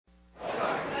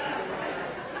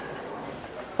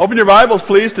Open your Bibles,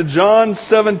 please, to John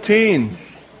 17.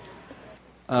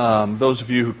 Those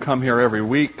of you who come here every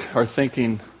week are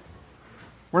thinking,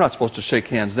 we're not supposed to shake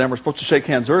hands then, we're supposed to shake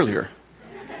hands earlier.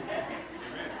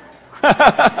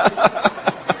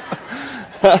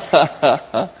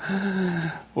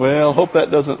 Well, hope that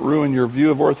doesn't ruin your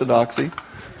view of orthodoxy.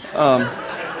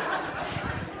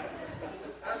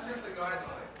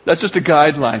 That's just a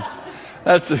guideline.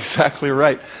 That's exactly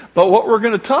right. But what we're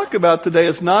going to talk about today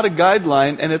is not a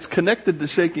guideline, and it's connected to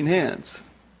shaking hands.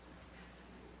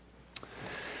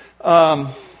 I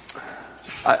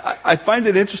find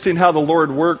it interesting how the Lord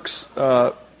works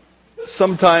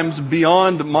sometimes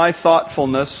beyond my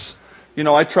thoughtfulness. You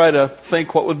know, I try to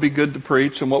think what would be good to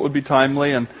preach and what would be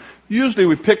timely, and usually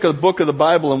we pick a book of the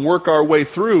Bible and work our way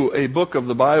through a book of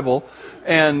the Bible.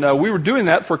 And we were doing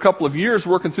that for a couple of years,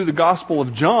 working through the Gospel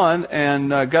of John, and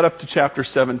got up to chapter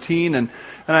 17. And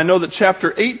I know that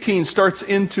chapter 18 starts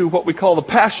into what we call the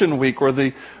Passion Week, or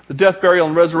the death, burial,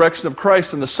 and resurrection of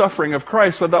Christ and the suffering of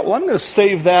Christ. So I thought, well, I'm going to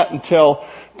save that until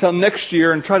next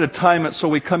year and try to time it so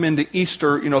we come into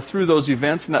Easter, through those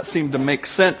events, and that seemed to make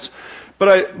sense. But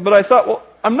I thought, well,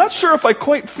 I'm not sure if I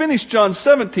quite finished John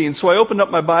 17, so I opened up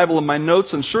my Bible and my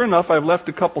notes, and sure enough, I've left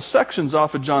a couple sections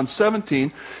off of John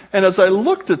 17. And as I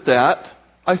looked at that,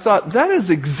 I thought, that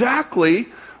is exactly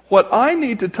what I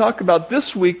need to talk about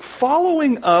this week,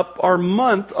 following up our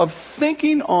month of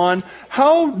thinking on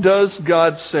how does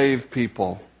God save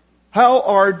people? How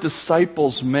are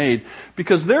disciples made?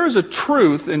 Because there is a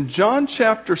truth in John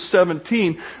chapter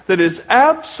 17 that is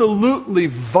absolutely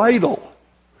vital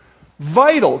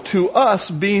to us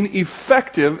being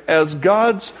effective as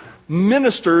God's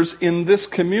ministers in this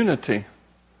community.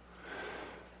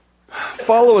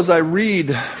 Follow as I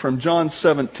read from John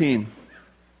 17,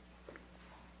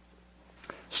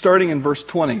 starting in verse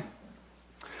 20.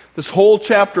 This whole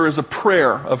chapter is a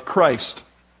prayer of Christ.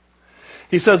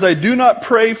 He says, I do not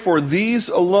pray for these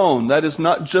alone. That is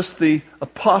not just the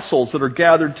apostles that are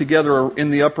gathered together in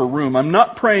the upper room. I'm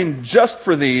not praying just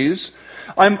for these.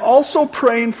 I'm also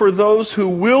praying for those who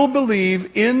will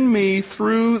believe in me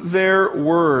through their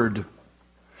word,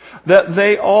 that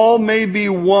they all may be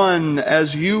one,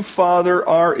 as you, Father,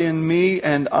 are in me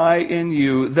and I in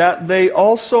you, that they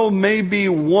also may be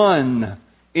one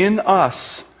in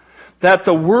us, that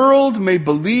the world may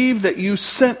believe that you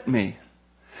sent me.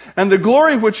 And the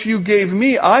glory which you gave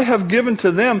me, I have given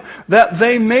to them, that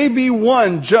they may be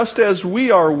one, just as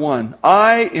we are one.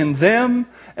 I in them,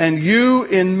 and you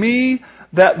in me,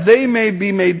 that they may be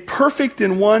made perfect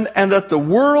in one, and that the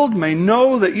world may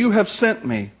know that you have sent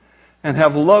me, and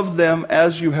have loved them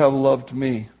as you have loved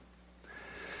me.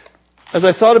 As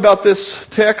I thought about this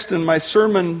text in my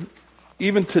sermon,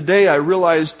 even today, I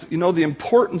realized, the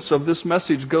importance of this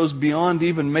message goes beyond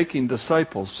even making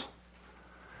disciples.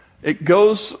 It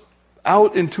goes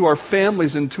out into our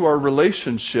families, into our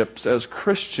relationships as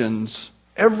Christians,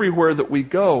 everywhere that we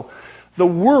go. The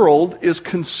world is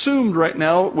consumed right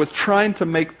now with trying to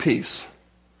make peace.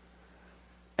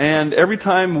 And every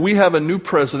time we have a new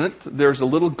president, there's a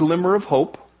little glimmer of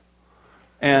hope.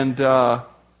 And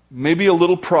maybe a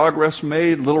little progress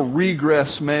made, a little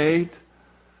regress made.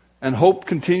 And hope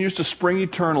continues to spring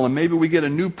eternal. And maybe we get a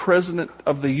new president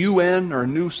of the UN or a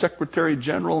new secretary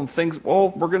general and things,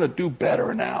 we're going to do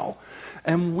better now.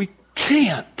 And we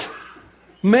can't.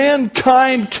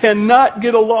 Mankind cannot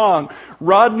get along.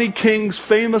 Rodney King's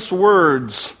famous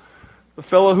words, the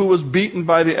fellow who was beaten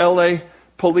by the LA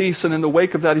police, and in the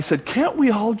wake of that he said, can't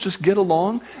we all just get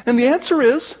along? And the answer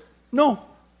is no.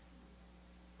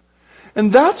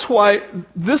 And that's why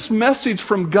this message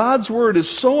from God's Word is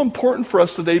so important for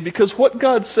us today, because what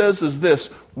God says is this: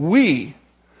 we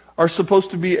are supposed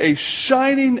to be a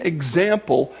shining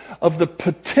example of the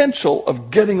potential of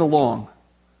getting along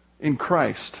in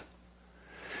Christ.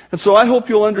 And so I hope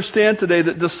you'll understand today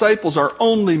that disciples are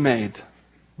only made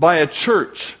by a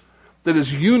church that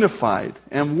is unified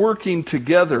and working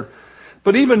together.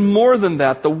 But even more than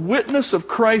that, the witness of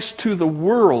Christ to the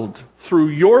world through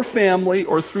your family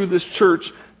or through this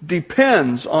church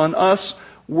depends on us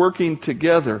working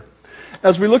together.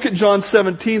 As we look at John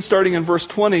 17, starting in verse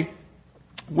 20,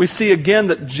 we see again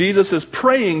that Jesus is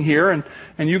praying here,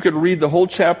 and you could read the whole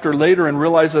chapter later and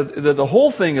realize that the whole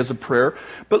thing is a prayer.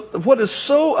 But what is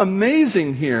so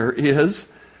amazing here is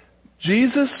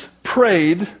Jesus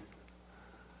prayed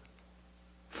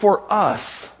for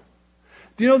us.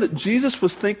 Do you know that Jesus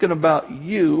was thinking about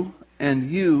you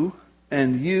and you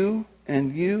and you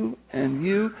and you and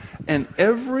you and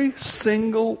every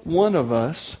single one of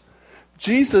us?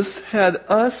 Jesus had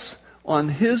us on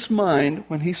his mind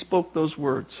when he spoke those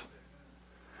words.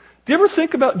 Do you ever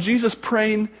think about Jesus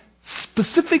praying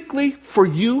specifically for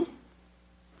you?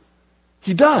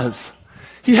 He does.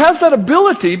 He has that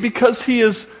ability because he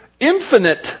is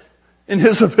infinite in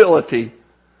his ability.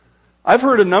 I've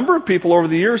heard a number of people over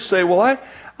the years say, well,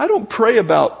 I don't pray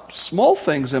about small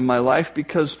things in my life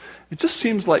because it just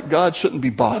seems like God shouldn't be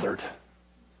bothered.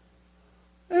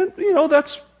 And,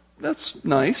 that's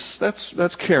nice.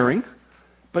 That's caring.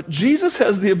 But Jesus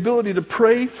has the ability to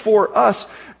pray for us.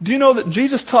 Do you know that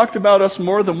Jesus talked about us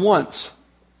more than once?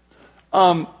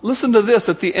 Listen to this.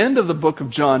 At the end of the book of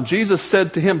John, Jesus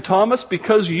said to him, Thomas,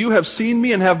 because you have seen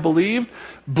me and have believed,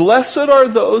 blessed are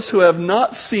those who have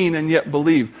not seen and yet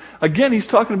believe. Again, he's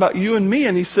talking about you and me,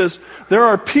 and he says, there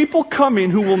are people coming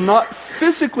who will not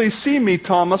physically see me,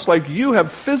 Thomas, like you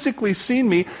have physically seen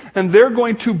me, and they're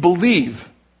going to believe.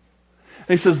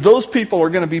 And he says, those people are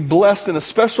going to be blessed in a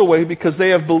special way because they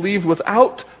have believed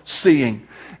without seeing.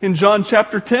 In John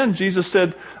chapter 10, Jesus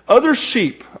said, other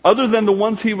sheep, other than the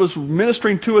ones he was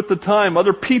ministering to at the time,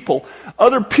 other people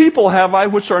have I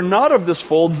which are not of this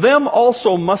fold, them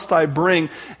also must I bring,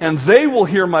 and they will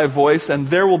hear my voice, and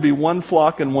there will be one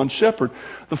flock and one shepherd.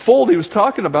 The fold he was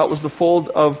talking about was the fold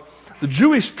of the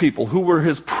Jewish people, who were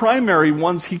his primary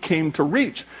ones he came to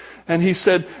reach. And he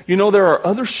said, there are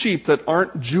other sheep that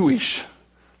aren't Jewish.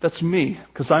 That's me,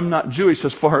 because I'm not Jewish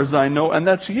as far as I know, and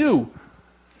that's you.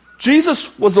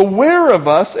 Jesus was aware of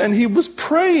us, and he was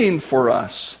praying for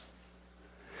us.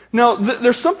 Now,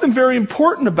 there's something very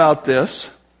important about this.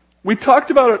 We talked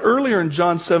about it earlier in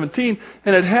John 17,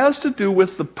 and it has to do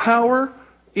with the power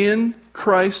in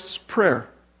Christ's prayer.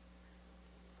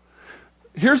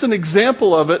 Here's an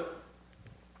example of it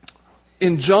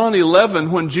in John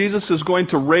 11 when Jesus is going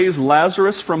to raise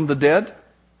Lazarus from the dead.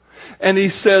 And he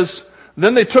says,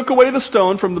 then they took away the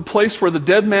stone from the place where the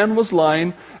dead man was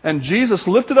lying, and Jesus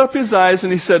lifted up his eyes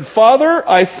and he said, Father,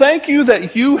 I thank you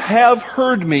that you have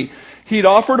heard me. He'd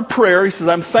offered a prayer. He says,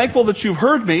 I'm thankful that you've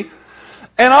heard me,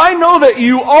 and I know that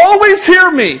you always hear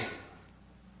me.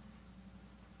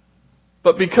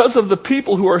 But because of the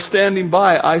people who are standing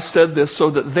by, I said this so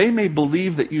that they may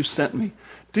believe that you sent me.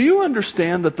 Do you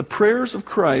understand that the prayers of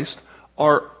Christ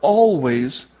are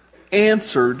always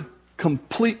answered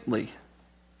completely?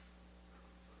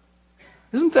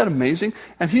 Isn't that amazing?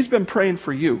 And he's been praying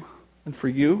for you, and for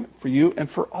you, and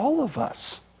for all of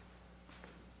us.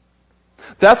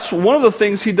 That's one of the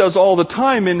things he does all the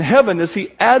time in heaven, is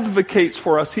he advocates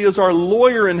for us. He is our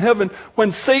lawyer in heaven.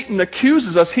 When Satan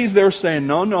accuses us, he's there saying,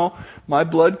 no, my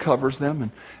blood covers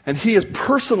them. And he is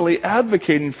personally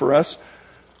advocating for us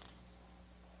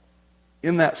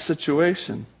in that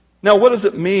situation. Now, what does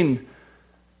it mean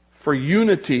for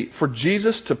unity, for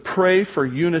Jesus to pray for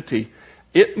unity?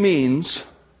 It means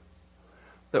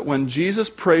that when Jesus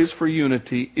prays for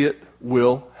unity, it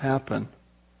will happen.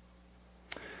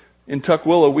 In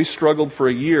Tukwila, we struggled for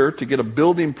a year to get a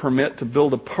building permit to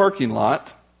build a parking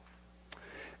lot.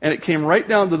 And it came right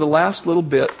down to the last little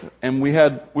bit, and we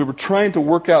were trying to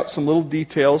work out some little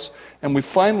details, and we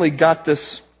finally got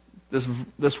this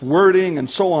wording and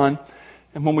so on.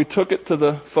 And when we took it to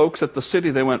the folks at the city,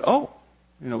 they went, it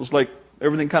was like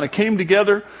everything kind of came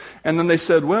together, and then they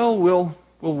said, well, we'll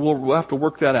have to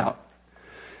work that out.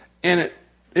 And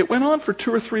it went on for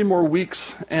 2 or 3 more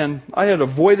weeks, and I had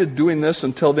avoided doing this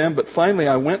until then, but finally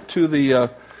I went to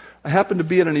I happened to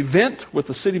be at an event with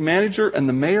the city manager and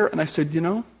the mayor, and I said,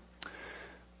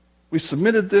 we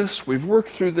submitted this, we've worked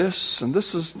through this, and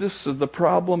this is the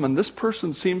problem, and this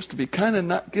person seems to be kind of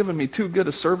not giving me too good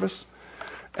a service.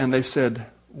 And they said,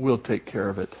 we'll take care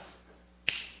of it.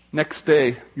 Next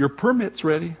day, your permit's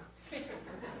ready.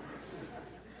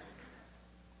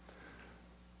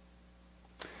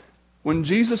 When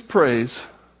Jesus prays,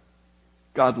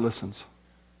 God listens.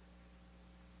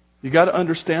 You got to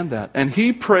understand that. And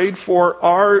he prayed for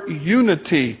our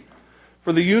unity,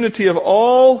 for the unity of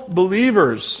all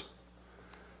believers.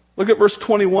 Look at verse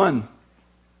 21.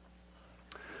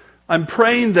 I'm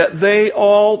praying that they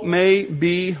all may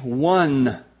be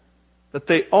one. That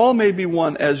they all may be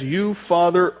one, as you,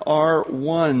 Father, are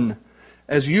one.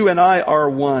 As you and I are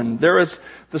one.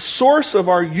 The source of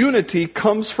our unity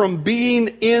comes from being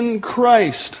in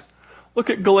Christ. Look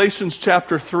at Galatians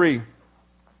chapter 3.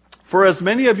 For as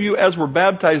many of you as were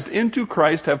baptized into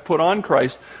Christ have put on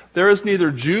Christ. There is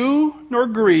neither Jew nor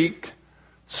Greek,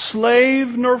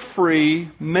 slave nor free,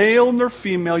 male nor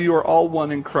female. You are all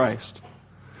one in Christ.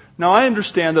 Now I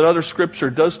understand that other scripture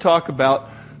does talk about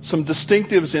some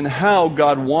distinctives in how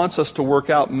God wants us to work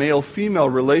out male-female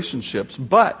relationships.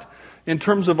 But in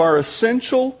terms of our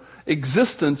essential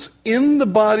existence in the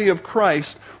body of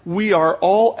Christ, we are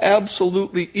all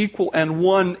absolutely equal and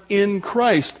one in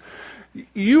Christ.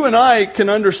 You and I can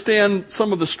understand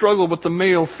some of the struggle with the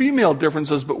male-female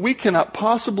differences, but we cannot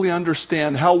possibly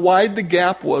understand how wide the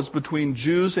gap was between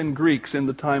Jews and Greeks in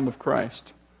the time of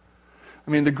Christ.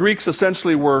 I mean, the Greeks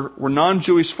essentially were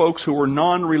non-Jewish folks who were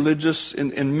non-religious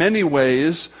in many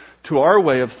ways to our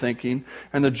way of thinking,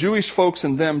 and the Jewish folks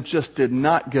and them just did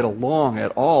not get along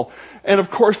at all. And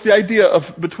of course, the idea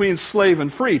of between slave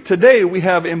and free. Today we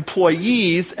have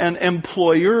employees and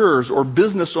employers, or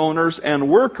business owners and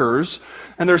workers,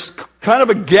 and there's kind of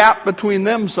a gap between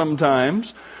them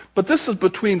sometimes, but this is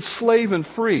between slave and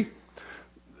free.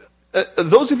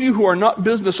 Those of you who are not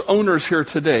business owners here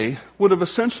today would have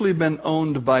essentially been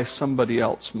owned by somebody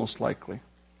else, most likely.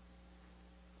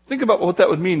 Think about what that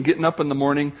would mean, getting up in the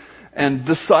morning and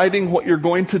deciding what you're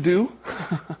going to do.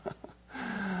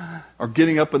 Or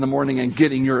getting up in the morning and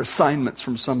getting your assignments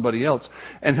from somebody else.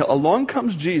 And along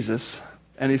comes Jesus,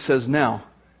 and he says, now,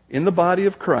 in the body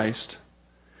of Christ,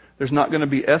 there's not going to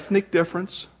be ethnic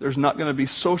difference. There's not going to be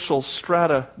social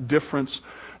strata difference.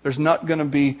 There's not going to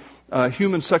be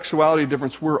human sexuality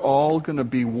difference. We're all going to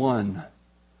be one.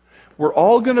 We're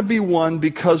all going to be one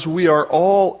because we are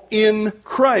all in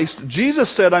Christ.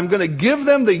 Jesus said, I'm going to give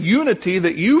them the unity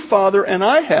that you, Father, and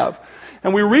I have.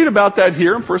 And we read about that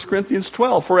here in 1 Corinthians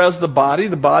 12. For as the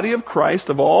body of Christ,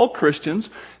 of all Christians,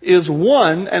 is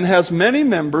one and has many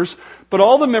members, but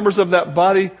all the members of that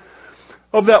body,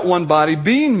 of that one body,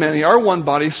 being many, are one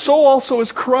body, so also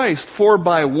is Christ. For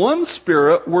by one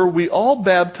Spirit were we all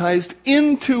baptized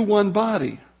into one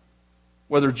body,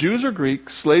 whether Jews or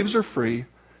Greeks, slaves or free,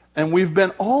 and we've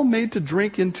been all made to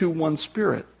drink into one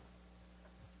Spirit.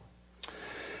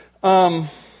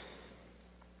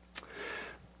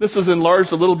 This is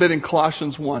enlarged a little bit in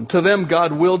Colossians 1. To them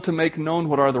God willed to make known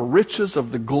what are the riches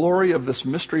of the glory of this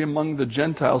mystery among the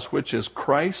Gentiles, which is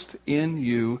Christ in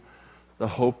you, the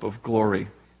hope of glory.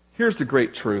 Here's the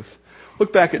great truth.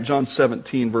 Look back at John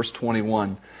 17, verse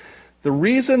 21. The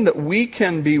reason that we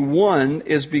can be one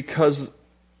is because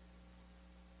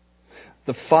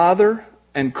the Father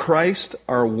and Christ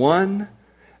are one,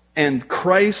 and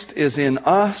Christ is in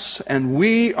us, and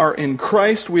we are in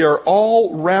Christ. We are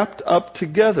all wrapped up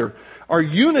together. Our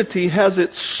unity has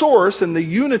its source in the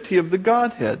unity of the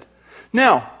Godhead.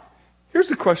 Now, here's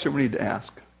the question we need to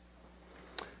ask.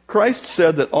 Christ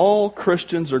said that all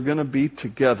Christians are going to be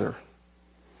together.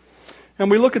 And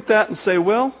we look at that and say,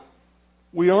 well,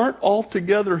 we aren't all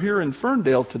together here in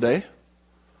Ferndale today.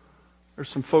 There's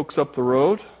some folks up the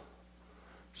road,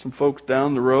 some folks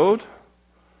down the road,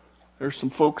 there's some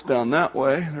folks down that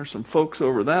way, there's some folks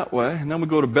over that way, and then we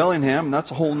go to Bellingham, and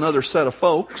that's a whole other set of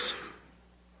folks.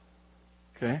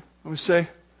 Okay? And we say,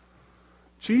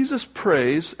 Jesus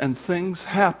prays and things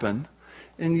happen,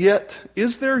 and yet,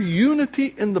 is there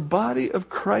unity in the body of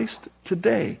Christ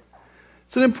today?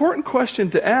 It's an important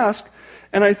question to ask,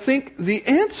 and I think the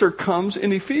answer comes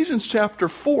in Ephesians chapter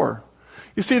 4.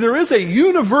 You see, there is a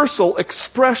universal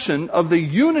expression of the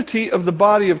unity of the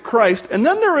body of Christ, and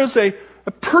then there is a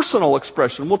personal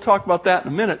expression. We'll talk about that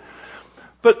in a minute.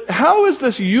 But how is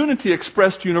this unity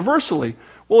expressed universally?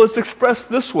 Well, it's expressed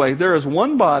this way. There is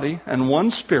one body and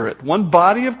one Spirit, one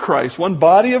body of Christ, one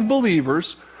body of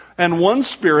believers, and one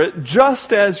Spirit,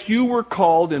 just as you were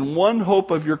called in one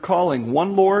hope of your calling,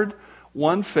 one Lord,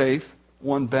 one faith,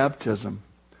 one baptism.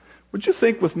 Would you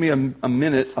think with me a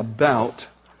minute about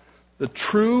the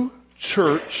true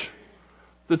church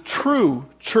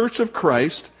of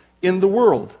Christ in the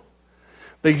world?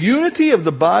 The unity of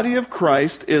the body of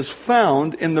Christ is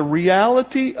found in the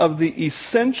reality of the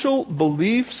essential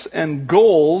beliefs and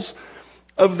goals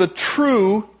of the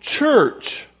true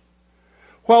church.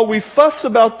 While we fuss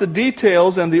about the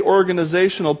details and the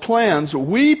organizational plans,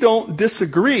 we don't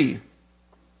disagree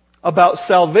about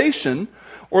salvation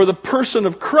or the person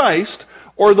of Christ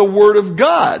or the Word of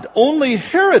God. Only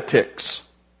heretics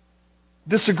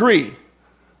disagree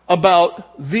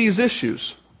about these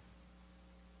issues.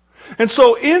 And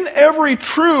so in every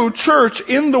true church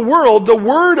in the world, the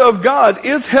Word of God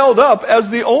is held up as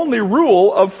the only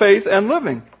rule of faith and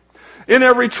living. In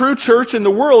every true church in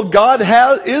the world, God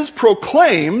is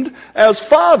proclaimed as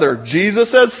Father,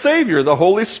 Jesus as Savior, the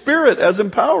Holy Spirit as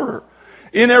Empowerer.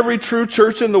 In every true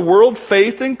church in the world,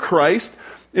 faith in Christ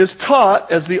is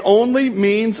taught as the only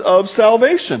means of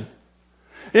salvation.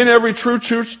 In every true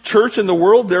church in the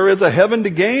world, there is a heaven to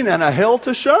gain and a hell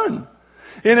to shun.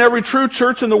 In every true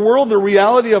church in the world, the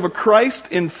reality of a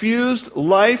Christ-infused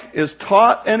life is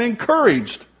taught and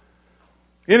encouraged.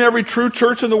 In every true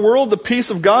church in the world, the peace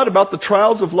of God about the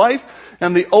trials of life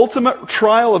and the ultimate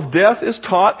trial of death is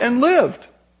taught and lived.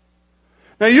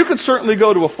 Now, you could certainly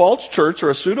go to a false church or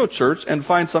a pseudo-church and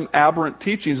find some aberrant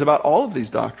teachings about all of these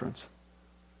doctrines.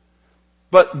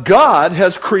 But God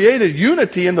has created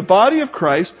unity in the body of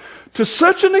Christ to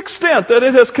such an extent that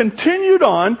it has continued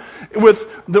on with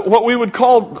what we would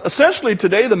call essentially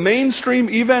today the mainstream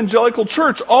evangelical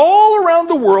church all around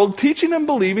the world, teaching and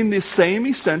believing the same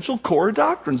essential core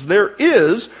doctrines. There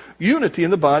is unity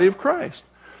in the body of Christ.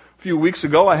 A few weeks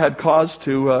ago, I had cause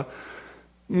to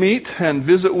meet and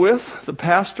visit with the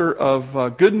pastor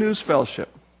of Good News Fellowship.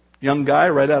 Young guy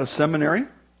right out of seminary.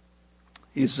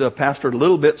 He's pastored a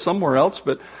little bit somewhere else,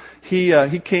 but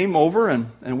he came over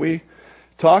and we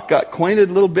talked, got acquainted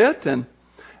a little bit,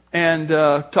 and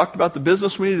talked about the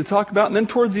business we needed to talk about. And then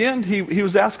toward the end, he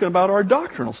was asking about our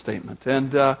doctrinal statement.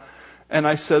 And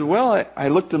I said, well, I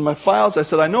looked in my files. I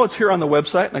said, I know it's here on the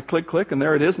website. And I click, and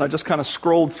there it is. And I just kind of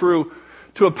scrolled through.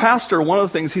 To a pastor, one of the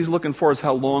things he's looking for is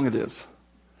how long it is.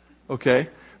 Okay?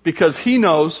 Because he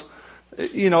knows,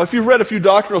 if you've read a few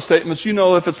doctrinal statements, you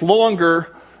know if it's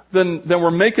longer, then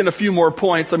we're making a few more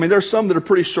points. I mean, there's some that are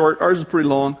pretty short. Ours is pretty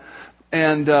long.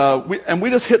 And we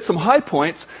just hit some high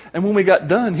points. And when we got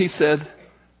done, he said,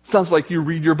 sounds like you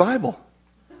read your Bible.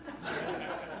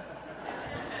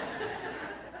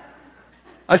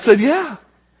 I said, yeah.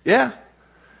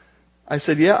 I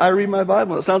said, yeah, I read my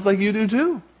Bible. It sounds like you do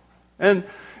too. And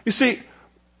you see,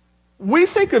 we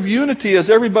think of unity as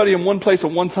everybody in one place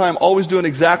at one time always doing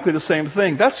exactly the same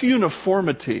thing. That's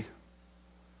uniformity.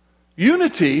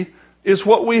 Unity is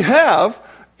what we have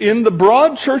in the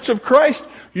broad church of Christ.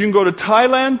 You can go to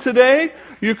Thailand today,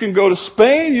 you can go to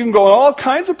Spain, you can go to all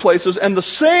kinds of places, and the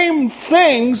same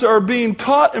things are being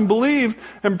taught and believed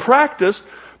and practiced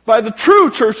by the true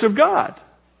church of God.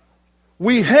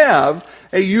 We have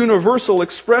a universal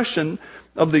expression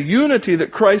of the unity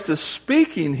that Christ is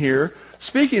speaking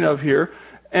of here,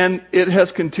 and it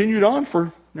has continued on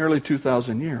for nearly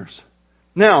 2,000 years.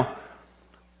 Now,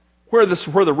 where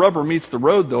the rubber meets the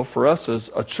road, though, for us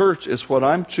as a church is what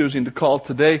I'm choosing to call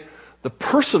today the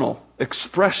personal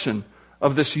expression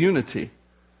of this unity.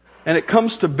 And it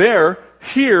comes to bear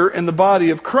here in the body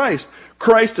of Christ.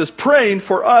 Christ is praying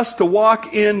for us to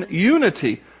walk in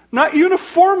unity, not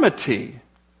uniformity,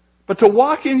 but to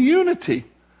walk in unity.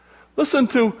 Listen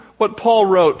to what Paul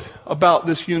wrote about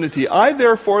this unity. I,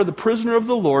 therefore, the prisoner of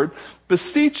the Lord,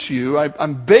 beseech you,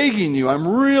 I'm begging you, I'm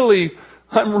really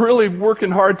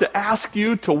working hard to ask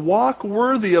you to walk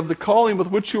worthy of the calling with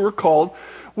which you were called,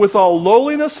 with all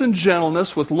lowliness and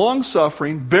gentleness, with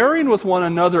long-suffering, bearing with one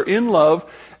another in love,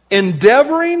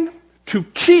 endeavoring to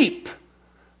keep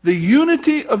the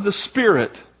unity of the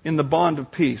Spirit in the bond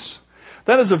of peace.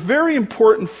 That is a very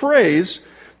important phrase,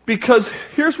 because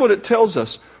here's what it tells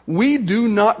us. We do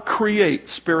not create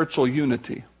spiritual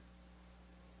unity.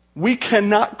 We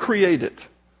cannot create it.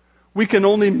 We can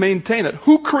only maintain it.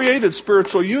 Who created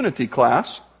spiritual unity,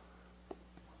 class?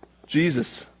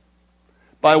 Jesus.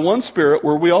 By one Spirit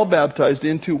were we all baptized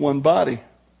into one body.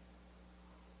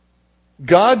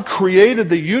 God created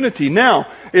the unity. Now,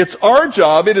 it's our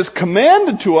job, it is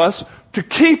commanded to us to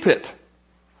keep it,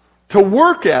 to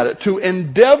work at it, to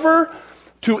endeavor,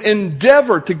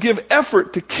 to give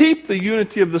effort to keep the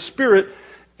unity of the Spirit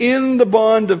in the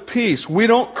bond of peace. We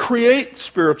don't create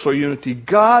spiritual unity.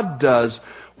 God does.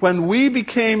 When we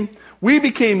became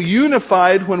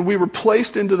unified when we were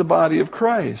placed into the body of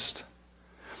Christ.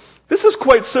 This is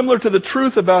quite similar to the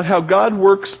truth about how God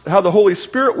works, how the Holy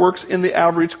Spirit works in the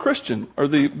average Christian, or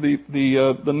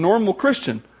the normal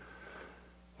Christian.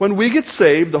 When we get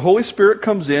saved, the Holy Spirit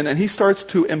comes in and He starts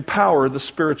to empower the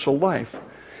spiritual life.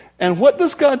 And what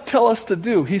does God tell us to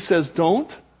do? He says,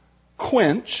 don't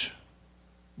quench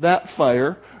that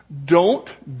fire. Don't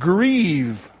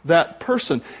grieve that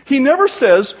person. He never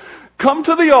says, come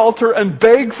to the altar and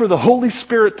beg for the Holy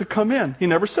Spirit to come in. He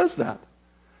never says that.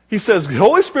 He says, the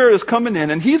Holy Spirit is coming in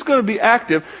and He's going to be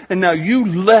active, and now you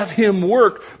let Him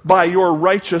work by your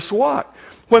righteous walk.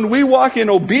 When we walk in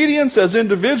obedience as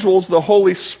individuals, the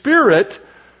Holy Spirit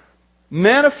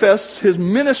manifests His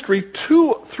ministry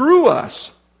through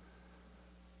us.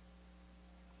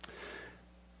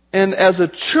 And as a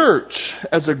church,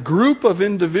 as a group of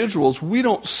individuals, we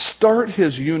don't start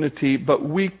His unity, but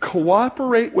we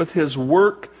cooperate with His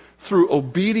work through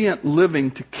obedient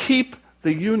living to keep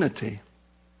the unity.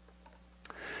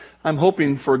 I'm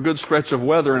hoping for a good stretch of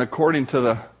weather, and according to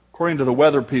the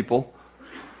weather people,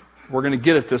 we're going to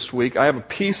get it this week. I have a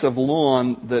piece of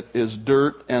lawn that is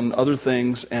dirt and other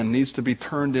things and needs to be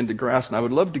turned into grass, and I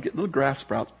would love to get little grass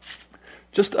sprouts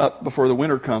just up before the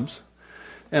winter comes.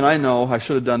 And I know I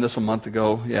should have done this a month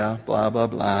ago. Yeah, blah, blah,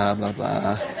 blah, blah,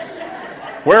 blah.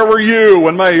 Where were you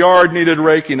when my yard needed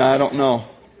raking? I don't know.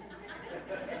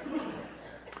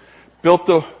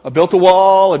 I built the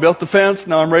wall, I built the fence,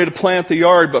 now I'm ready to plant the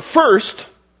yard. But first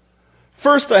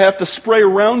First, I have to spray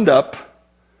Roundup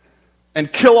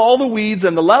and kill all the weeds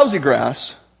and the lousy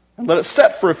grass and let it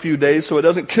set for a few days so it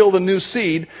doesn't kill the new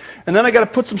seed. And then I got to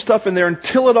put some stuff in there and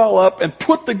till it all up and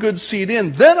put the good seed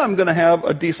in. Then I'm going to have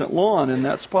a decent lawn in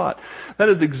that spot. That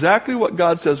is exactly what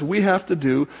God says we have to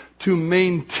do to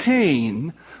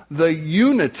maintain the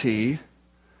unity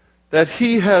that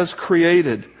He has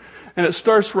created. And it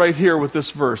starts right here with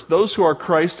this verse. Those who are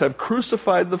Christ have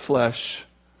crucified the flesh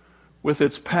with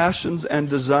its passions and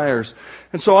desires.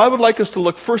 And so I would like us to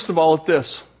look first of all at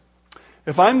this.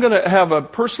 If I'm going to have a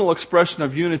personal expression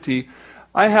of unity,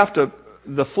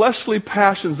 the fleshly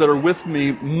passions that are with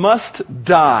me must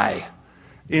die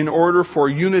in order for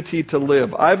unity to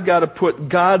live. I've got to put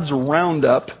God's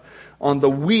Roundup on the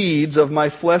weeds of my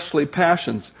fleshly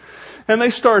passions. And they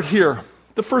start here.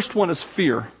 The first one is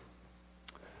fear.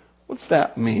 What's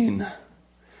that mean?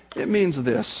 It means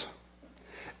this.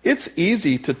 It's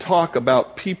easy to talk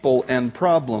about people and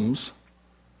problems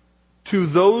to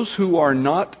those who are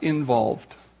not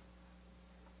involved.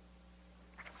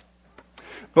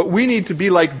 But we need to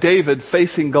be like David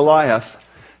facing Goliath.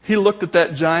 He looked at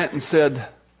that giant and said,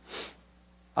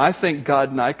 I think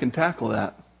God and I can tackle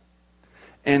that.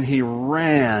 And he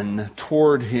ran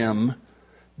toward him,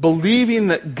 believing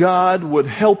that God would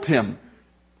help him.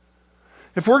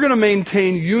 If we're going to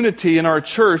maintain unity in our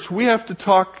church, we have to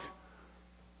talk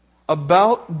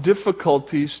about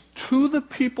difficulties to the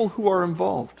people who are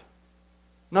involved,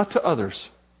 not to others.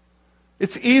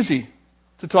 It's easy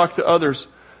to talk to others.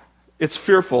 It's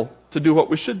fearful to do what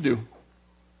we should do.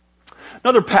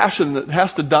 Another passion that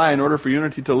has to die in order for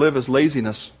unity to live is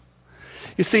laziness.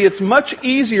 You see, it's much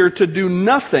easier to do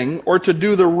nothing or to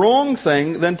do the wrong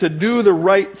thing than to do the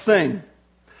right thing.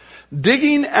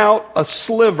 Digging out a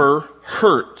sliver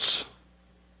hurts,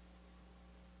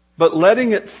 but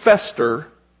letting it fester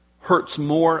hurts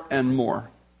more and more.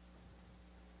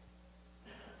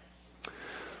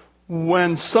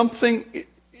 When something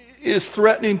is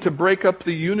threatening to break up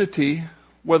the unity,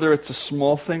 whether it's a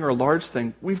small thing or a large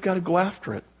thing, we've got to go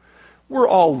after it. We're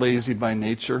all lazy by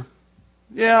nature.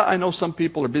 Yeah, I know some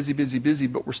people are busy,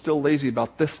 but we're still lazy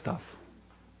about this stuff.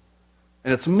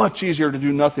 And it's much easier to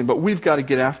do nothing, but we've got to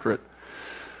get after it.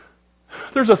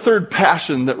 There's a third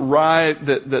passion that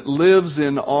lives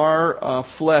in our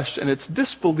flesh, and it's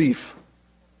disbelief.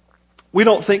 We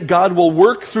don't think God will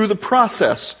work through the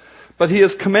process, but He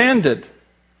has commanded.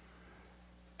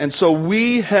 And so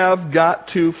we have got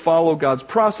to follow God's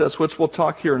process, which we'll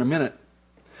talk here in a minute.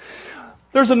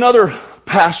 There's another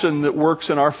passion that works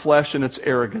in our flesh, and it's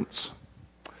arrogance.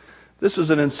 This is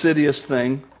an insidious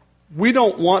thing. We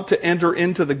don't want to enter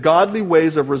into the godly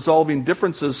ways of resolving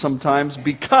differences sometimes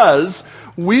because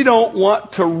we don't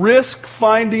want to risk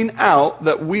finding out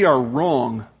that we are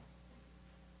wrong.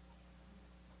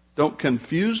 Don't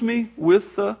confuse me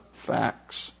with the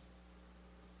facts.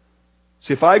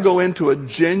 See, if I go into a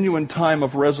genuine time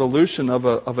of resolution of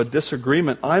a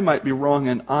disagreement, I might be wrong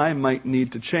and I might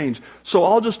need to change. So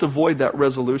I'll just avoid that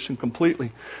resolution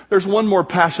completely. There's one more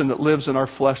passion that lives in our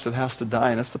flesh that has to die,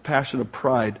 and that's the passion of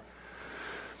pride.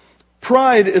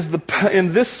 Pride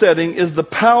in this setting is the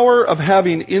power of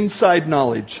having inside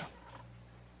knowledge.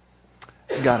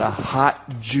 Got a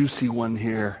hot, juicy one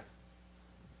here.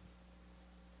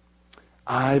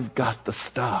 I've got the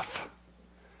stuff.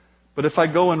 But if I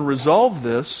go and resolve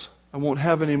this, I won't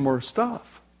have any more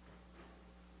stuff.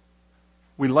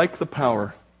 We like the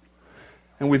power,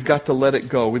 and we've got to let it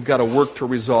go. We've got to work to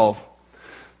resolve.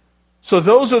 So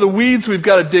those are the weeds we've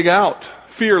got to dig out.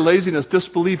 Fear, laziness,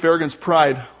 disbelief, arrogance,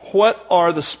 pride. What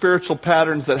are the spiritual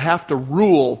patterns that have to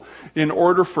rule in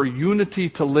order for unity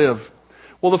to live?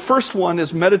 Well, the first one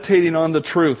is meditating on the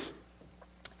truth.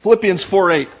 Philippians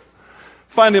 4:8.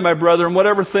 Finally, my brethren,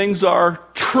 whatever things are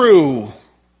true.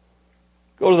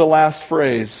 Go to the last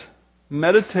phrase.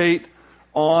 Meditate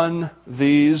on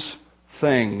these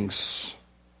things.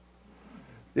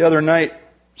 The other night,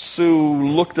 Sue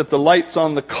looked at the lights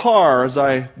on the car as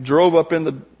I drove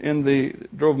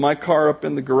my car up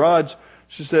in the garage.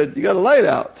 She said, "You got a light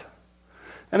out."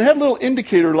 And it had a little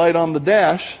indicator light on the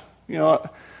dash. You know,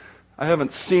 I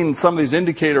haven't seen some of these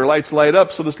indicator lights light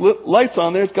up, so this light's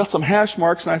on there. It's got some hash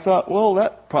marks, and I thought, well,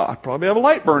 I probably have a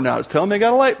light burned out. It's telling me I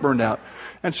got a light burned out.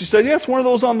 And she said, yes, one of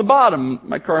those on the bottom.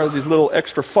 My car has these little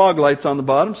extra fog lights on the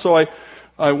bottom. So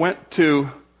I went to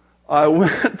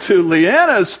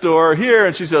Leanna's store here,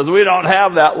 and she says, we don't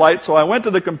have that light. So I went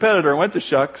to the competitor, I went to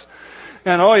Shucks,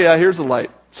 and oh yeah, here's the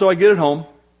light. So I get it home,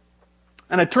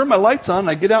 and I turn my lights on, and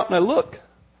I get out and I look.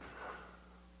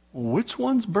 Which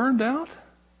one's burned out?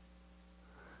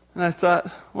 And I thought,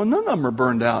 well, none of them are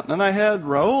burned out. And then I had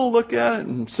Raul look at it,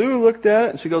 and Sue looked at it,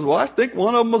 and she goes, well, I think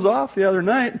one of them was off the other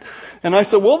night. And I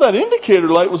said, well, that indicator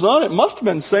light was on. It must have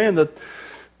been saying that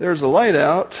there's a light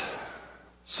out.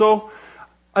 So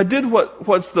I did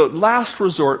what's the last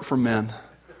resort for men.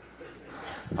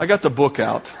 I got the book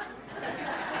out.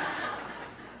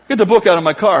 Get the book out of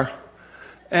my car.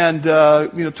 And,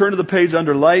 turn to the page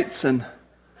under lights, and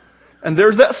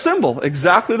there's that symbol,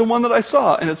 exactly the one that I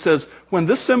saw. And it says, when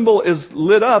this symbol is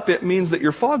lit up, it means that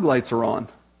your fog lights are on.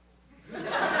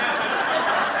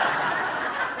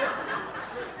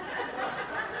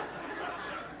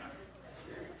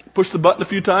 Push the button a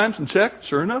few times and check.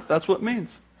 Sure enough, that's what it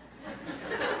means.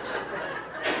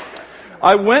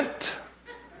 I went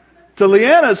to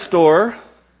Leanna's store.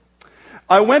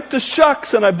 I went to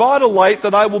Shucks and I bought a light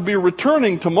that I will be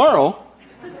returning tomorrow.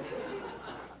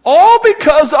 All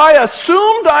because I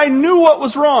assumed I knew what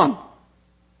was wrong.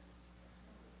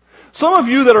 Some of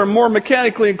you that are more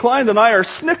mechanically inclined than I are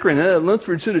snickering.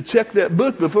 Lunsford should have checked that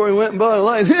book before he went and bought a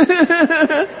light.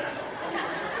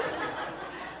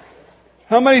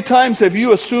 How many times have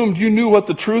you assumed you knew what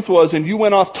the truth was and you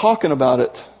went off talking about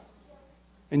it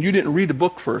and you didn't read the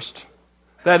book first?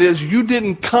 That is, you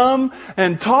didn't come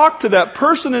and talk to that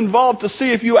person involved to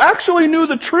see if you actually knew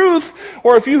the truth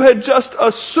or if you had just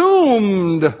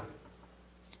assumed.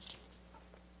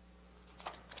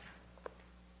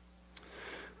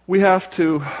 We have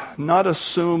to not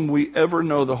assume we ever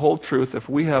know the whole truth if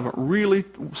we haven't really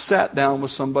sat down with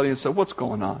somebody and said, what's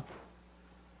going on?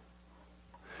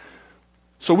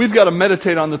 So we've got to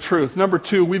meditate on the truth. Number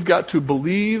 2, we've got to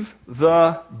believe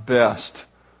the best.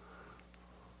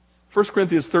 1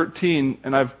 Corinthians 13,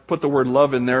 and I've put the word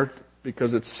love in there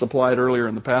because it's supplied earlier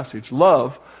in the passage.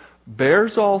 Love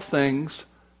bears all things,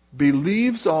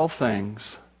 believes all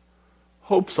things,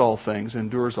 hopes all things,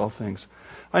 endures all things.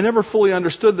 I never fully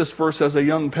understood this verse as a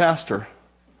young pastor.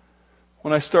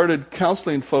 When I started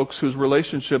counseling folks whose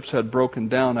relationships had broken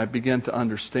down, I began to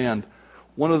understand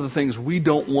one of the things we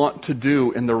don't want to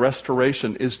do in the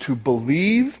restoration is to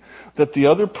believe that the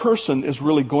other person is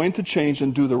really going to change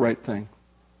and do the right thing.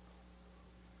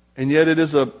 And yet it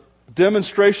is a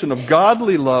demonstration of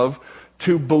godly love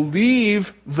to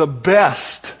believe the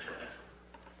best,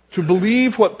 to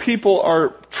believe what people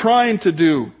are trying to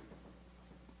do.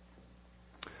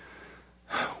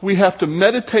 We have to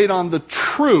meditate on the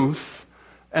truth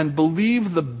and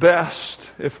believe the best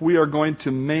if we are going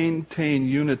to maintain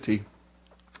unity.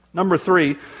 Number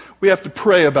 3, we have to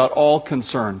pray about all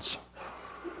concerns.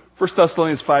 1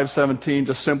 Thessalonians 5:17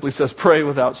 just simply says, pray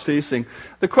without ceasing.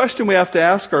 The question we have to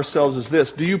ask ourselves is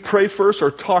this: do you pray first or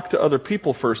talk to other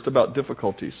people first about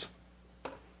difficulties?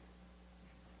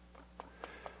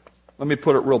 Let me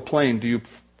put it real plain. Do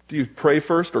you pray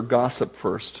first or gossip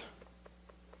first?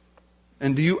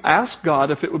 And do you ask God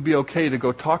if it would be okay to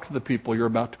go talk to the people you're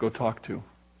about to go talk to?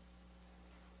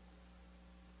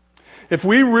 If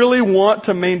we really want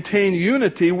to maintain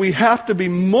unity, we have to be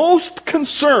most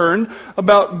concerned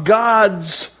about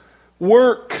God's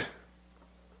work.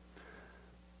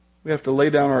 We have to lay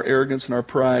down our arrogance and our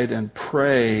pride and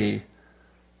pray.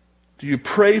 Do you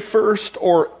pray first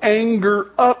or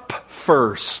anger up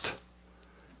first?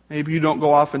 Maybe you don't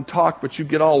go off and talk, but you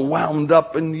get all wound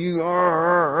up and you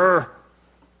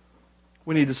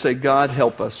We need to say, God,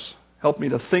 help us. Help me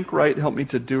to think right. Help me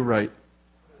to do right.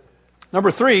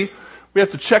 Number 3, we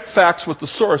have to check facts with the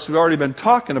source. We've already been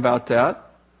talking about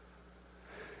that.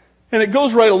 And it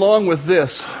goes right along with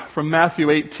this from Matthew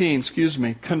 18,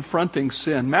 confronting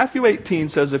sin. Matthew 18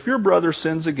 says, if your brother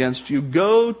sins against you,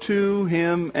 go to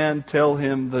him and tell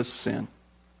him the sin.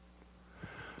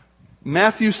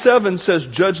 Matthew 7 says,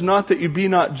 judge not that you be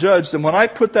not judged. And when I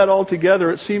put that all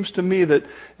together, it seems to me that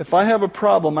if I have a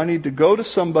problem, I need to go to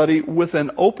somebody with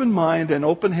an open mind and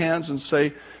open hands and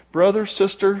say, brother,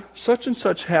 sister, such and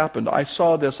such happened. I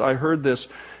saw this, I heard this,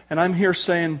 and I'm here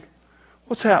saying,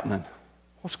 what's happening?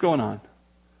 What's going on?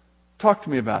 Talk to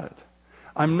me about it.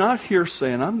 I'm not here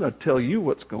saying, I'm going to tell you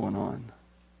what's going on.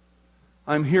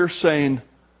 I'm here saying,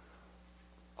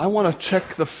 I want to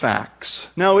check the facts.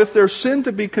 Now, if there's sin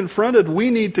to be confronted, we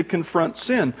need to confront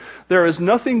sin. There is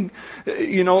nothing,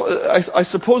 I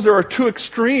suppose there are 2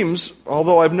 extremes,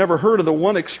 although I've never heard of the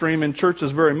one extreme in churches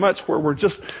very much, where we're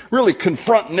just really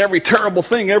confronting every terrible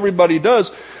thing everybody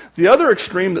does. The other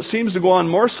extreme that seems to go on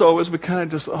more so is we kind of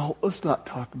just, let's not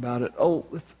talk about it.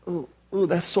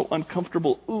 That's so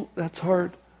uncomfortable. That's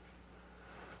hard.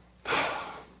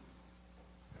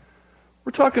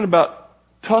 We're talking about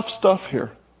tough stuff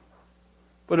here.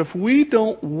 But if we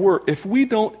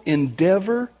don't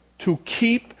endeavor to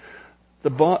keep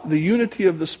the unity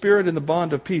of the Spirit and the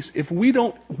bond of peace. If we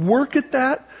don't work at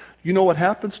that, you know what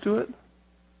happens to it?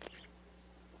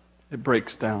 It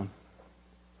breaks down.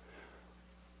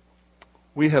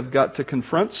 We have got to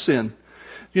confront sin.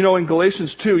 You know, in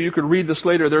Galatians 2, you could read this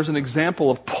later, there's an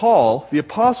example of Paul, the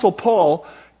Apostle Paul,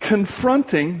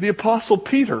 confronting the Apostle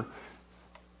Peter.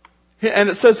 And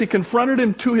it says he confronted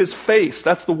him to his face.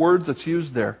 That's the words that's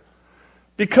used there.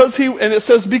 And it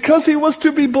says, because he was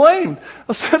to be blamed.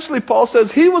 Essentially, Paul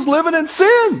says he was living in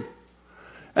sin.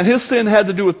 And his sin had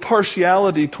to do with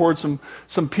partiality towards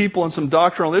some people and some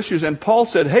doctrinal issues. And Paul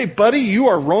said, hey, buddy, you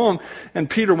are wrong. And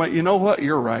Peter went, you know what?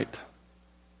 You're right.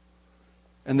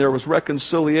 And there was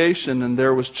reconciliation, and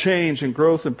there was change and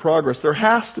growth and progress. There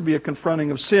has to be a confronting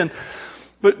of sin.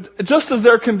 But just as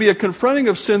there can be a confronting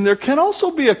of sin, there can also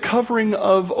be a covering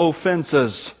of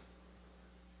offenses.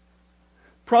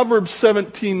 Proverbs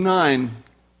 17:9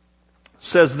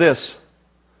 says this,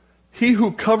 he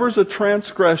who covers a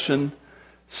transgression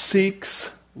seeks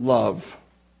love,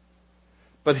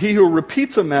 but he who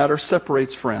repeats a matter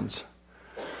separates friends.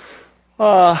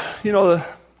 The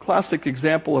classic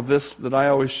example of this that I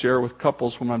always share with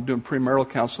couples when I'm doing premarital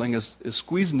counseling is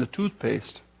squeezing the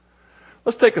toothpaste.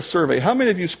 Let's take a survey. How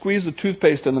many of you squeeze the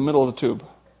toothpaste in the middle of the tube?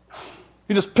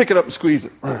 You just pick it up and squeeze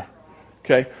it.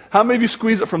 Okay. How many of you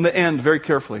squeeze it from the end very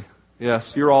carefully?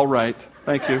 Yes, you're all right.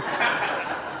 Thank you.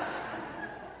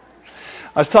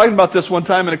 I was talking about this one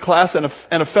time in a class, and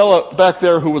a fellow back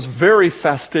there who was very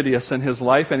fastidious in his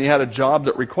life, and he had a job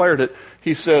that required it.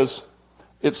 He says,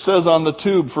 it says on the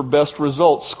tube for best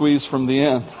results, squeeze from the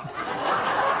end.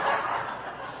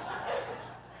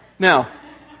 Now,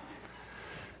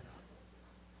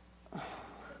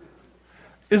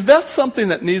 is that something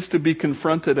that needs to be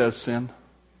confronted as sin?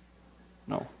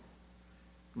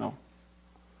 No.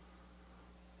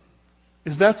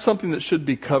 Is that something that should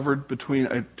be covered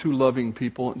between two loving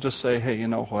people and just say, hey, you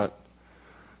know what?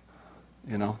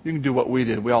 You can do what we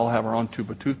did. We all have our own tube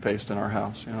of toothpaste in our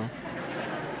house,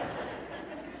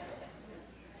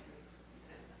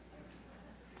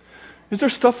 Is there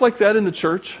stuff like that in the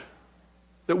church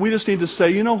that we just need to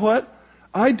say, you know what?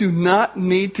 I do not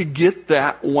need to get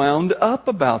that wound up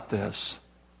about this.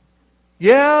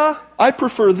 Yeah, I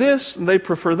prefer this and they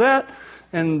prefer that.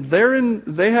 And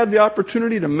they had the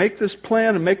opportunity to make this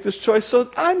plan and make this choice.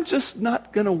 So I'm just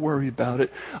not going to worry about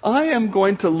it. I am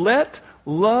going to let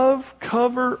love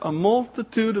cover a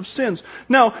multitude of sins.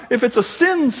 Now, if it's a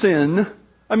sin,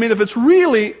 if it's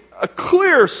really a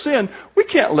clear sin, we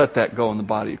can't let that go in the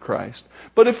body of Christ.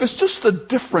 But if it's just a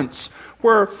difference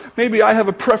where maybe I have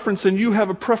a preference and you have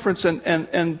a preference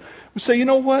and we say, you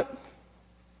know what?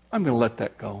 I'm going to let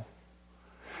that go.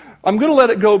 I'm going to let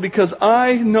it go because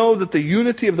I know that the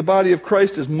unity of the body of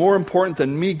Christ is more important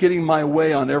than me getting my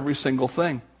way on every single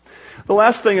thing. The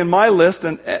last thing in my list,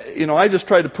 and I just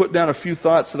tried to put down a few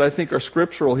thoughts that I think are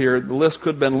scriptural here. The list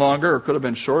could have been longer or could have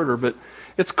been shorter, but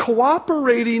it's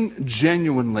cooperating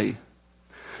genuinely.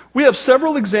 We have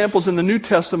several examples in the New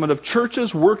Testament of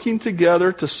churches working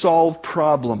together to solve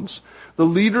problems. The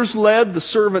leaders led, the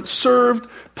servants served,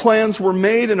 plans were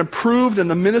made and approved,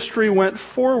 and the ministry went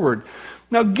forward.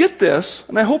 Now get this,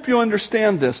 and I hope you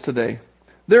understand this today.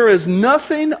 There is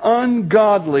nothing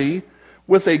ungodly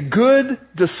with a good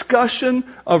discussion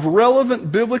of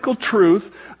relevant biblical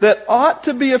truth that ought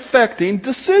to be affecting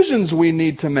decisions we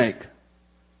need to make.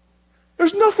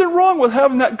 There's nothing wrong with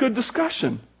having that good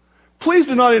discussion. Please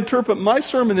do not interpret my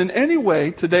sermon in any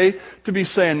way today to be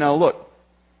saying, now look,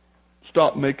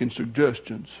 stop making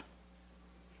suggestions.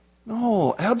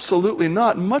 No, absolutely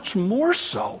not. Much more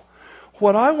so.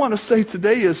 What I want to say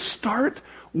today is start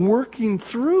working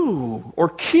through or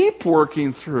keep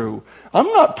working through. I'm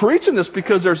not preaching this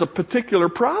because there's a particular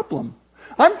problem.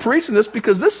 I'm preaching this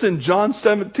because this is in John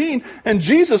 17 and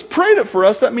Jesus prayed it for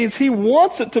us. That means He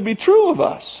wants it to be true of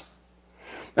us.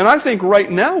 And I think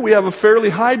right now we have a fairly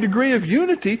high degree of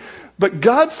unity, but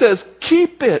God says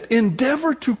keep it,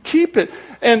 endeavor to keep it.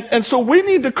 And so we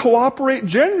need to cooperate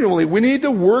genuinely. We need to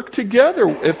work together.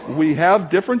 If we have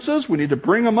differences, we need to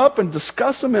bring them up and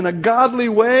discuss them in a godly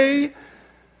way.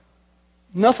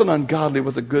 Nothing ungodly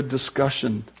with a good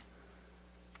discussion.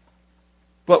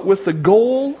 But with the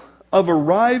goal of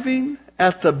arriving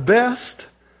at the best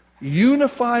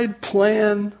unified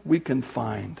plan we can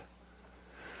find.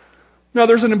 Now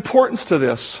there's an importance to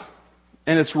this.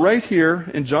 And it's right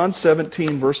here in John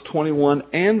 17, verse 21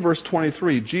 and verse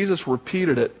 23. Jesus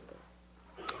repeated it.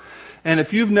 And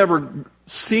if you've never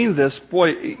seen this,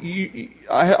 boy,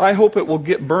 I hope it will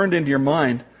get burned into your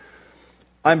mind.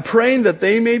 I'm praying that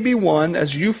they may be one,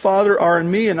 as you, Father, are in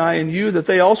me and I in you, that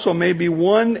they also may be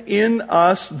one in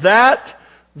us, that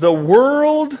the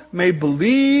world may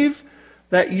believe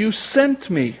that you sent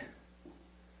me.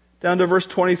 Down to verse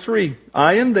 23.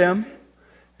 I and them,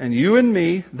 and you and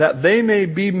me, that they may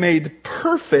be made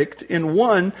perfect in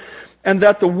one, and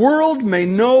that the world may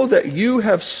know that you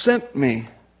have sent me.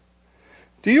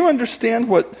 Do you understand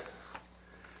what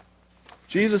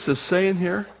Jesus is saying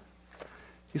here?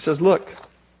 He says, look,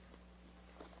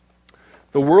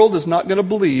 the world is not going to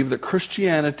believe that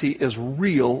Christianity is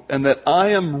real and that I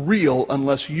am real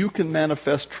unless you can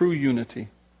manifest true unity.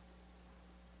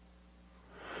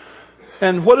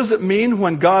 And what does it mean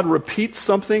when God repeats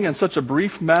something in such a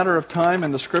brief matter of time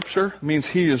in the Scripture? It means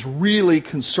He is really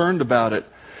concerned about it.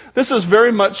 This is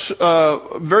very much,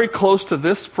 very close to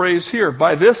this phrase here.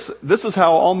 By this is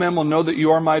how all men will know that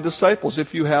you are my disciples,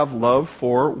 if you have love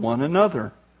for one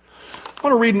another. I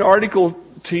want to read an article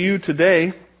to you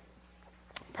today,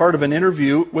 part of an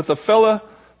interview with a fella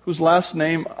whose last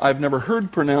name I've never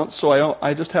heard pronounced, so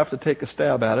I just have to take a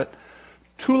stab at it.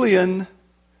 Tullian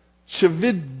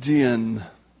Chividian.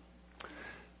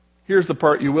 Here's the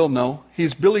part you will know.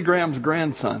 He's Billy Graham's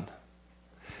grandson.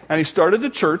 And he started a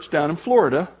church down in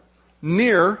Florida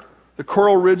near the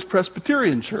Coral Ridge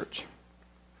Presbyterian Church.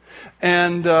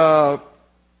 And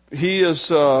he is,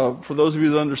 for those of you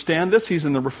that understand this, he's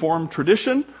in the Reformed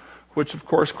tradition, which of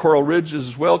course Coral Ridge is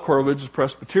as well. Coral Ridge is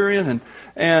Presbyterian.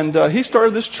 And he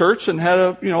started this church and had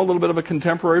a little bit of a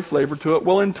contemporary flavor to it.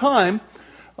 Well, in time,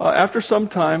 after some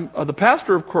time, the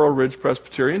pastor of Coral Ridge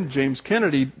Presbyterian, James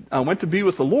Kennedy, went to be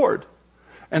with the Lord.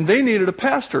 And they needed a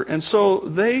pastor. And so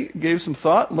they gave some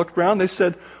thought and looked around. They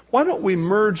said, why don't we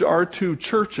merge our two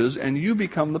churches and you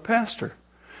become the pastor?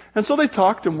 And so they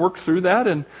talked and worked through that.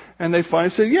 And they finally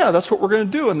said, yeah, that's what we're going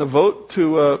to do. And the vote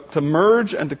to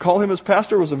merge and to call him as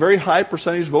pastor was a very high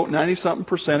percentage vote, 90-something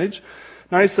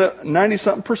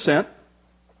percent.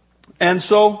 And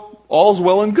so all's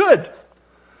well and good.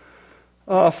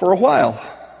 For a while.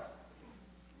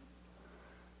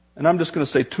 And I'm just going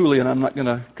to say Tullian. I'm not going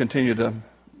to continue to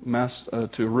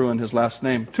ruin his last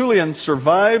name. Tullian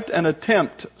survived an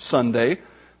attempt Sunday.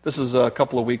 This is a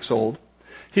couple of weeks old.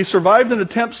 He survived an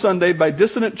attempt Sunday by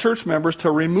dissident church members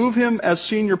to remove him as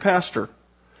senior pastor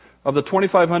of the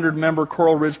 2,500-member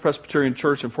Coral Ridge Presbyterian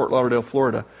Church in Fort Lauderdale,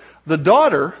 Florida. The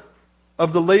daughter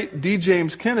of the late D.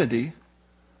 James Kennedy,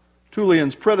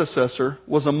 Tullian's predecessor,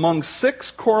 was among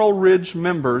 6 Coral Ridge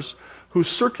members who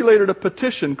circulated a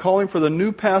petition calling for the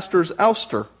new pastor's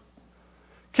ouster.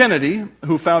 Kennedy,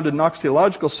 who founded Knox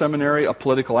Theological Seminary, a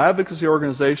political advocacy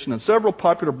organization, and several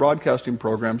popular broadcasting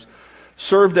programs,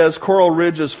 served as Coral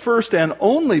Ridge's first and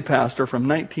only pastor from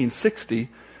 1960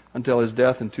 until his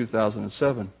death in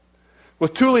 2007.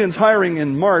 With Tullian's hiring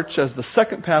in March as the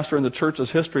second pastor in the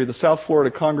church's history, the South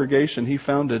Florida congregation he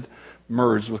founded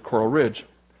merged with Coral Ridge.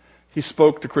 He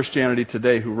spoke to Christianity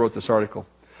Today, who wrote this article.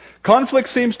 Conflict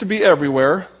seems to be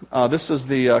everywhere. This is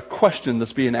the question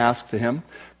that's being asked to him.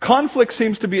 Conflict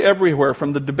seems to be everywhere,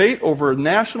 from the debate over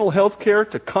national health care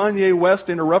to Kanye West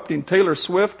interrupting Taylor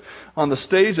Swift on the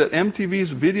stage at MTV's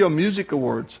Video Music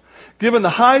Awards. Given the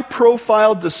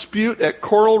high-profile dispute at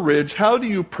Coral Ridge, how do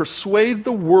you persuade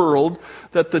the world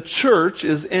that the church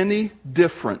is any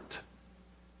different?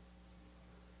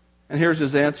 And here's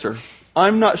his answer.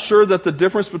 I'm not sure that the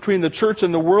difference between the church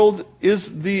and the world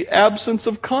is the absence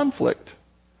of conflict.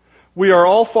 We are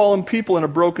all fallen people in a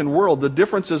broken world. The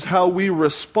difference is how we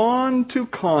respond to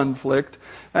conflict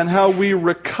and how we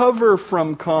recover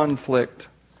from conflict.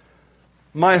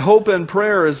 My hope and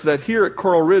prayer is that here at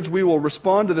Coral Ridge we will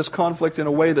respond to this conflict in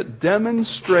a way that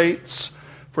demonstrates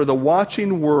for the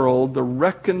watching world the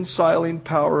reconciling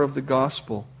power of the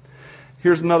gospel.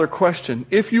 Here's another question.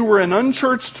 If you were an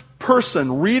unchurched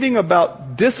person reading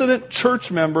about dissident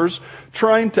church members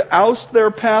trying to oust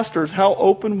their pastors, how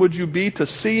open would you be to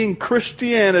seeing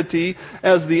Christianity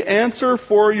as the answer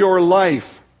for your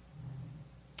life?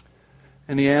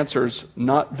 And the answer is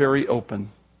not very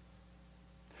open.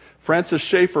 Francis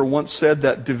Schaeffer once said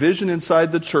that division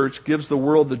inside the church gives the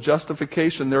world the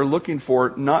justification they're looking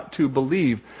for not to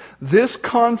believe. This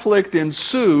conflict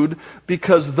ensued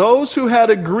because those who had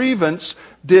a grievance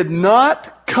did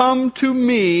not come to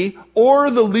me or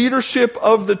the leadership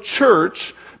of the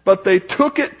church, but they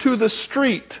took it to the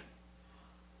street.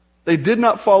 They did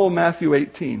not follow Matthew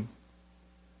 18.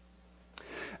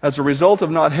 As a result of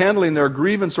not handling their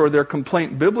grievance or their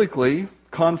complaint biblically,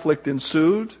 conflict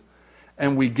ensued.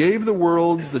 And we gave the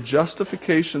world the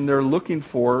justification they're looking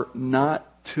for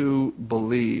not to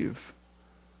believe.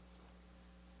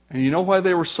 And you know why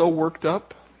they were so worked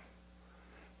up?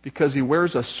 Because he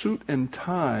wears a suit and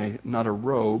tie, not a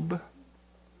robe.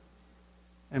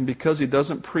 And because he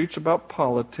doesn't preach about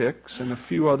politics and a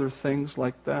few other things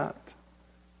like that.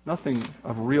 Nothing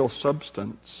of real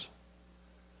substance.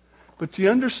 But do you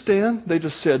understand? They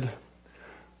just said,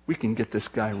 we can get this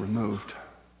guy removed.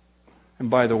 And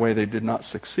by the way, they did not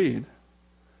succeed.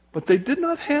 But they did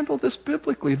not handle this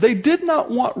biblically. They did not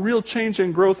want real change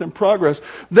and growth and progress.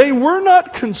 They were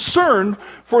not concerned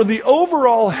for the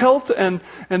overall health and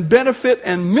benefit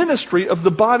and ministry of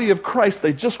the body of Christ.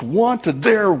 They just wanted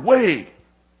their way.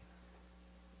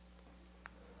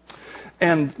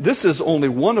 And this is only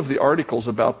one of the articles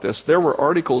about this. There were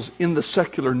articles in the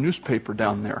secular newspaper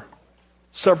down there.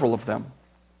 Several of them.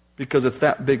 Because it's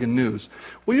that big a news.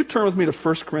 Will you turn with me to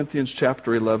 1 Corinthians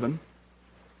chapter 11?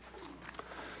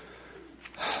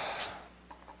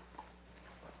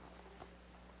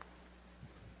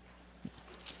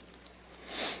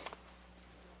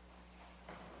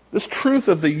 This truth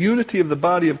of the unity of the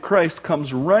body of Christ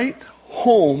comes right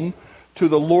home to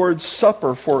the Lord's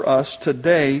Supper for us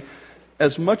today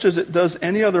as much as it does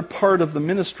any other part of the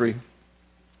ministry.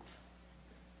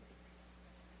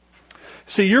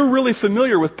 See, you're really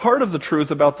familiar with part of the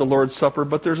truth about the Lord's Supper,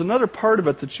 but there's another part of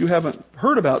it that you haven't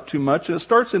heard about too much, and it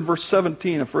starts in verse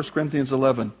 17 of 1 Corinthians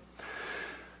 11.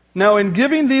 Now, in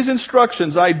giving these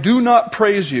instructions, I do not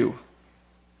praise you,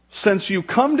 since you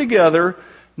come together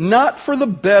not for the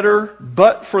better,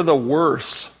 but for the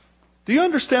worse. Do you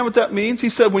understand what that means? He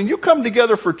said, when you come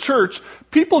together for church,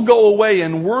 people go away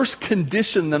in worse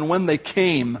condition than when they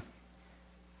came.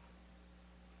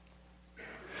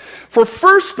 For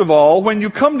first of all, when you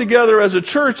come together as a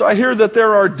church, I hear that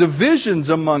there are divisions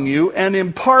among you, and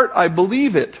in part I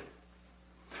believe it.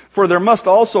 For there must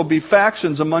also be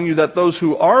factions among you, that those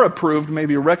who are approved may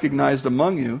be recognized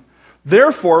among you.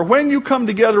 Therefore, when you come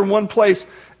together in one place,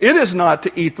 it is not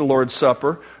to eat the Lord's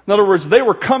Supper. In other words, they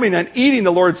were coming and eating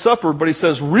the Lord's Supper, but he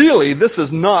says, really, this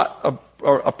is not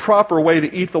a proper way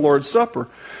to eat the Lord's Supper.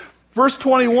 Verse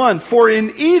 21, for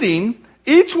in eating,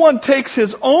 each one takes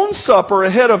his own supper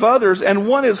ahead of others, and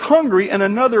one is hungry and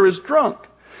another is drunk.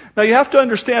 Now you have to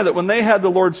understand that when they had the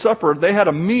Lord's Supper, they had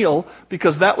a meal,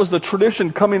 because that was the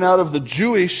tradition coming out of the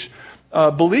Jewish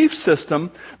belief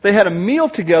system. They had a meal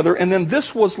together, and then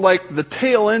this was like the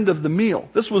tail end of the meal.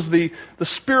 This was the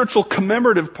spiritual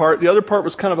commemorative part. The other part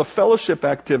was kind of a fellowship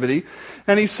activity.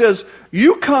 And he says,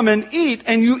 you come and eat,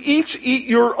 and you each eat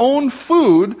your own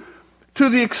food, to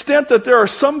the extent that there are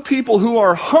some people who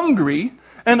are hungry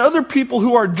and other people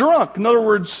who are drunk. In other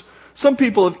words, some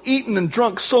people have eaten and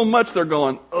drunk so much they're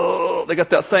going, oh, they got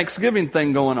that Thanksgiving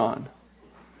thing going on.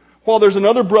 While there's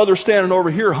another brother standing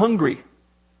over here hungry.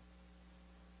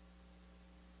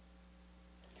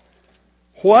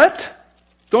 What?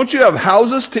 Don't you have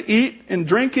houses to eat and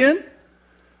drink in?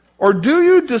 Or do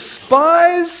you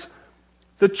despise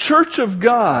the church of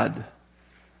God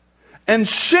and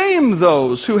shame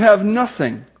those who have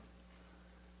nothing?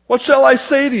 What shall I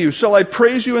say to you? Shall I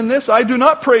praise you in this? I do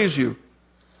not praise you.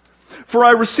 For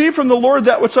I received from the Lord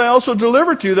that which I also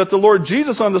delivered to you, that the Lord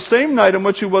Jesus, on the same night in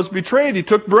which he was betrayed, he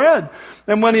took bread.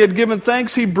 And when he had given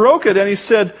thanks, he broke it, and he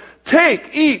said, take,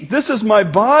 eat, this is my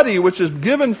body, which is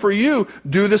given for you.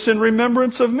 Do this in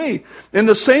remembrance of me. In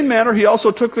the same manner, he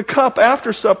also took the cup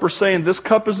after supper, saying, this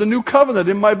cup is the new covenant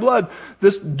in my blood.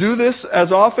 Do this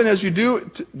as often as you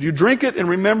drink it in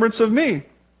remembrance of me.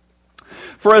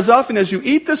 For as often as you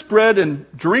eat this bread and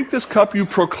drink this cup, you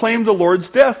proclaim the Lord's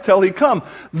death till he come.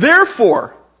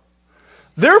 Therefore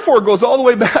goes all the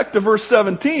way back to verse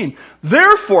 17.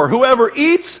 Therefore, whoever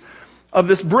eats of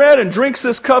this bread and drinks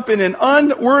this cup in an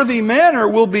unworthy manner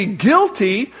will be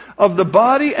guilty of the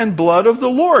body and blood of the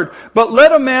Lord. But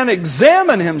let a man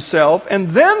examine himself, and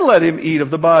then let him eat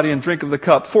of the body and drink of the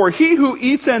cup. For he who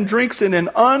eats and drinks in an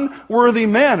unworthy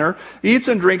manner eats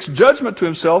and drinks judgment to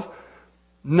himself,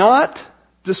 not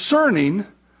discerning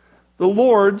the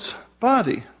Lord's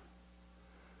body.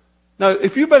 Now,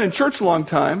 if you've been in church a long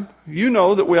time, you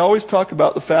know that we always talk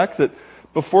about the fact that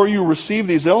before you receive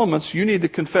these elements, you need to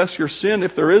confess your sin.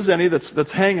 If there is any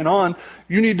that's hanging on,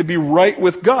 you need to be right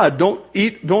with God. Don't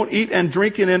eat and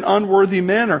drink in an unworthy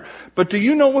manner. But do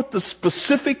you know what the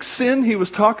specific sin he was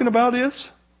talking about is?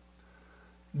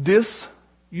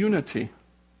 Disunity.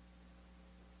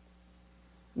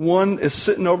 One is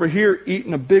sitting over here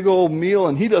eating a big old meal,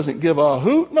 and he doesn't give a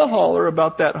hoot and a holler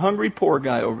about that hungry poor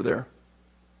guy over there.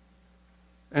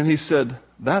 And he said,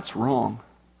 that's wrong.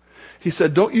 He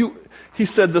said,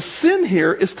 the sin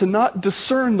here is to not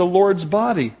discern the Lord's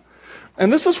body.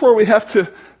 And this is where we have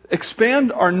to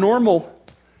expand our normal,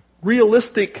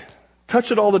 realistic,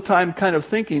 touch it all the time kind of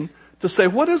thinking to say,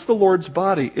 what is the Lord's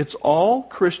body? It's all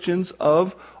Christians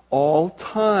of all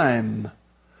time.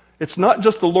 It's not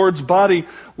just the Lord's body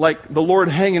like the Lord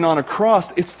hanging on a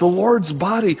cross. It's the Lord's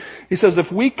body. He says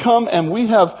if we come and we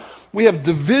have we have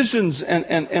divisions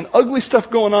and ugly stuff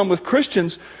going on with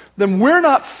Christians, then we're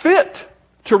not fit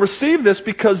to receive this,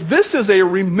 because this is a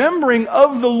remembering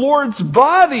of the Lord's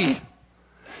body.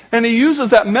 And he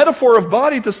uses that metaphor of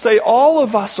body to say all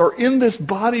of us are in this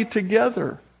body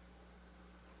together.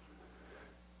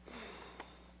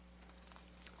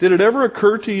 Did it ever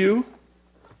occur to you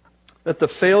that the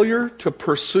failure to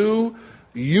pursue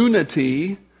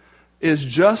unity is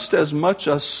just as much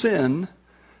a sin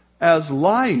as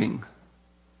lying?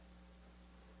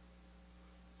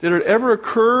 Did it ever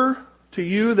occur to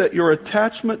you that your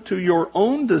attachment to your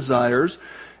own desires,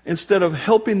 instead of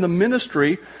helping the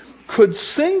ministry, could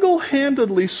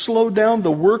single-handedly slow down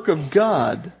the work of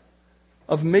God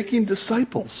of making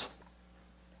disciples?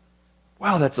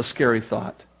 Wow, that's a scary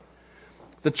thought.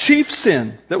 The chief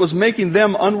sin that was making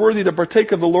them unworthy to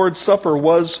partake of the Lord's Supper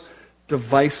was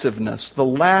divisiveness, the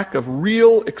lack of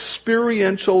real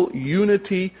experiential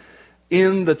unity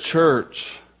in the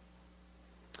church.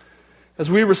 As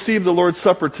we receive the Lord's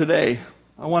Supper today,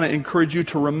 I want to encourage you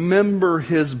to remember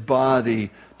His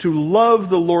body, to love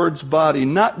the Lord's body,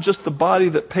 not just the body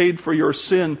that paid for your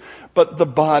sin, but the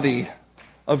body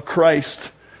of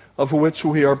Christ, of which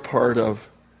we are part of.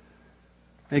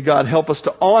 May God help us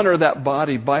to honor that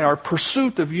body by our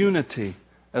pursuit of unity,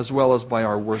 as well as by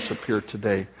our worship here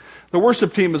today. The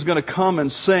worship team is going to come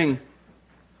and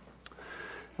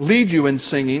lead you in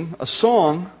singing a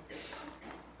song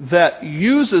that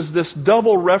uses this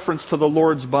double reference to the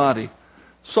Lord's body.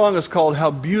 The song is called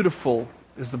 "How Beautiful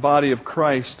is the Body of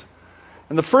Christ."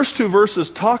 And the first two verses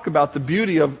talk about the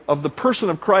beauty of the person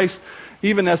of Christ,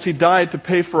 even as He died to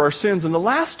pay for our sins. And the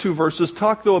last two verses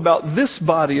talk, though, about this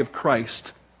body of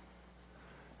Christ.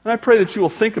 And I pray that you will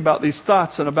think about these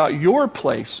thoughts and about your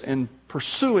place in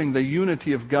pursuing the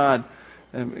unity of God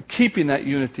and keeping that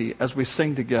unity as we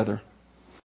sing together.